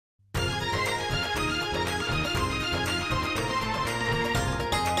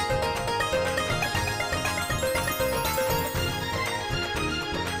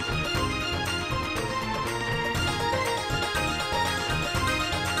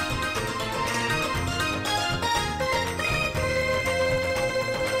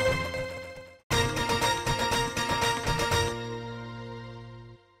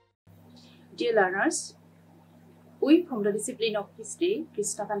Dear learners, we from the discipline of history,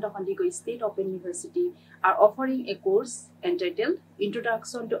 Krishnakanta Pandikoi State Open University, are offering a course entitled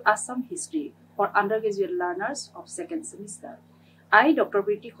Introduction to Assam History for undergraduate learners of second semester. I, Dr.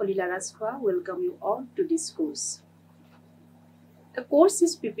 Priti, Rajkhowa, welcome you all to this course. The course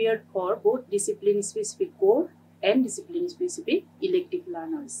is prepared for both discipline-specific core and discipline-specific elective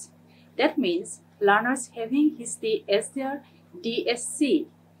learners. That means learners having history as their DSC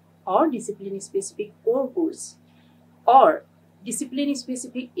or discipline-specific core course or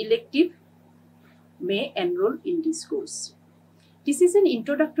discipline-specific elective may enroll in this course. This is an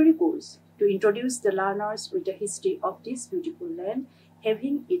introductory course to introduce the learners with the history of this beautiful land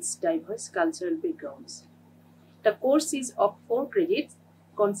having its diverse cultural backgrounds. The course is of 4 credits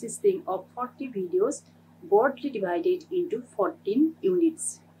consisting of 40 videos broadly divided into 14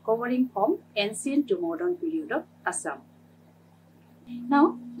 units covering from ancient to modern period of Assam.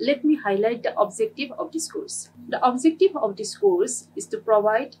 Now, let me highlight the objective of this course. The objective of this course is to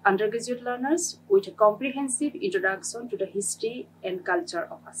provide undergraduate learners with a comprehensive introduction to the history and culture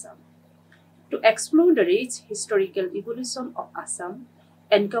of Assam, to explore the rich historical evolution of Assam,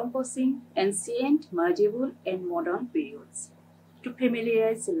 encompassing ancient, medieval, and modern periods, to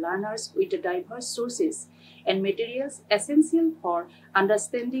familiarize learners with the diverse sources and materials essential for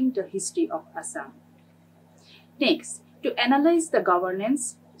understanding the history of Assam. Next, to analyze the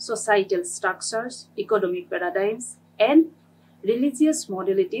governance, societal structures, economic paradigms, and religious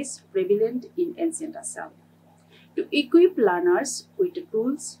modalities prevalent in ancient Assam, to equip learners with the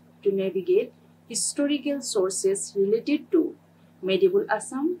tools to navigate historical sources related to medieval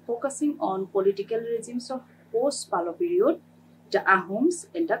Assam, focusing on political regimes of post-Palo period, the Ahoms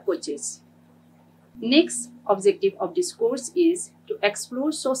and the Koches. Next objective of this course is to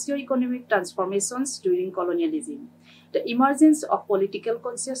explore socio-economic transformations during colonialism, the emergence of political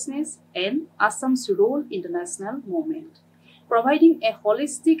consciousness, and Assam's role in the national movement, providing a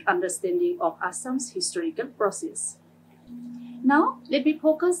holistic understanding of Assam's historical process. Now, let me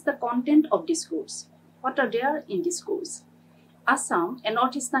focus the content of this course. What are there in this course? Assam, a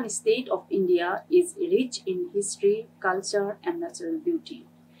northeastern state of India, is rich in history, culture, and natural beauty.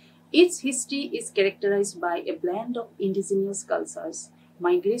 Its history is characterized by a blend of indigenous cultures,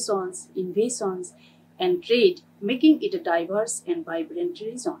 migrations, invasions, and trade, making it a diverse and vibrant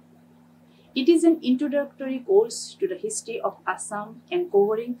region. It is an introductory course to the history of Assam and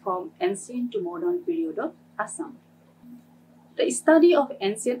covering from ancient to modern period of Assam. The study of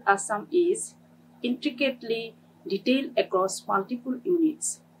ancient Assam is intricately detailed across multiple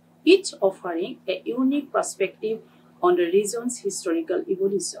units, each offering a unique perspective on the region's historical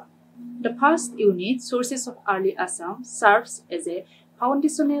evolution. The first unit, Sources of Early Assam, serves as a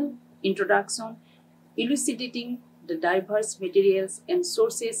foundational introduction, elucidating the diverse materials and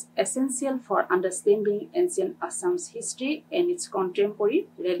sources essential for understanding ancient Assam's history and its contemporary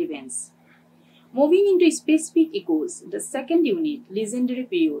relevance. Moving into specific echoes, the second unit, Legendary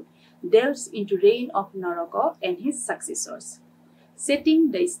Period, delves into reign of Rajkhowa and his successors,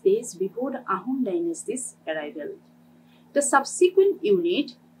 setting the stage before the Ahom dynasty's arrival. The subsequent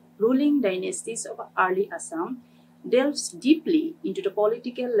unit, Ruling Dynasties of Early Assam, delves deeply into the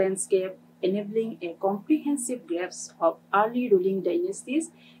political landscape, enabling a comprehensive grasp of early ruling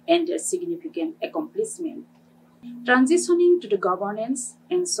dynasties and their significant accomplishments. Transitioning to the governance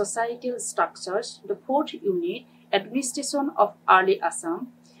and societal structures, the fourth unit, Administration of Early Assam,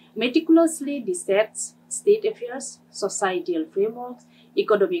 meticulously dissects state affairs, societal frameworks,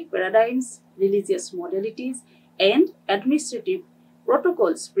 economic paradigms, religious modalities, and administrative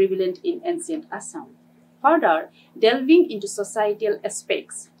protocols prevalent in ancient Assam. Further, delving into societal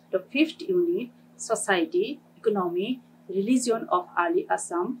aspects, the fifth unit, Society, Economy, Religion of Early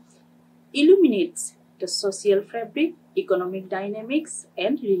Assam, illuminates the social fabric, economic dynamics,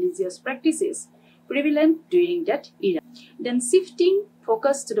 and religious practices prevalent during that era. Then shifting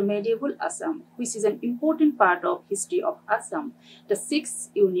focus to the medieval Assam, which is an important part of history of Assam. The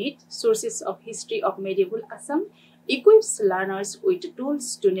sixth unit, Sources of History of Medieval Assam, equips learners with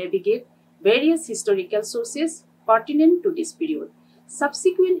tools to navigate various historical sources pertinent to this period.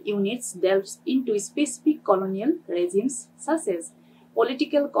 Subsequent units delves into specific colonial regimes such as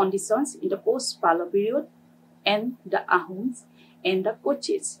political conditions in the post-Palo period and the Ahoms and the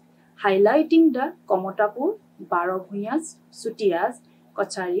Koches, highlighting the Komotapur, Barabhuyas, Sutias,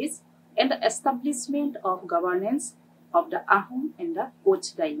 Kocharis, and the establishment of governance of the Ahom and the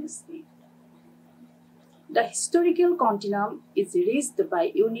Koch dynasty. The historical continuum is raised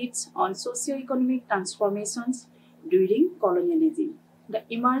by units on socio-economic transformations during colonialism, the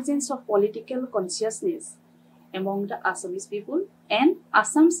emergence of political consciousness, among the Assamese people and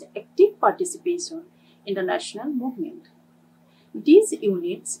Assam's active participation in the national movement. These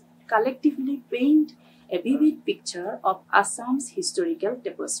units collectively paint a vivid picture of Assam's historical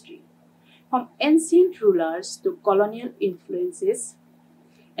tapestry, from ancient rulers to colonial influences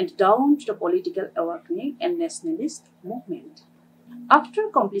and down to the political awakening and nationalist movement. After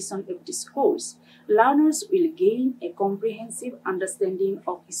completion of this course, learners will gain a comprehensive understanding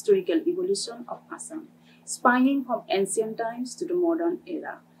of historical evolution of Assam, spanning from ancient times to the modern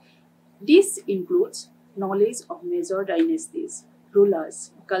era. This includes knowledge of major dynasties,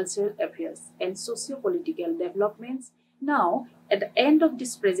 rulers, cultural affairs, and socio-political developments. Now, at the end of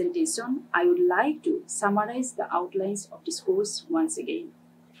this presentation, I would like to summarize the outlines of this course once again.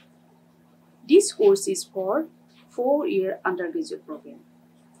 This course is for 4-year undergraduate program.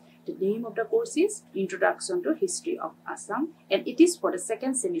 The name of the course is Introduction to History of Assam, and it is for the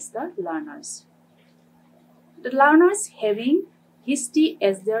second semester learners. The learners having history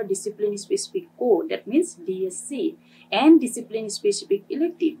as their discipline-specific core, that means DSC, and discipline-specific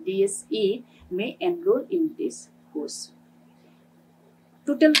elective, DSE, may enroll in this course.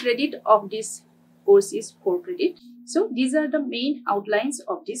 Total credit of this course is 4 credit. So these are the main outlines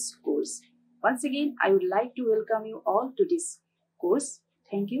of this course. Once again, I would like to welcome you all to this course.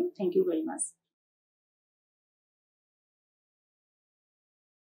 Thank you very much.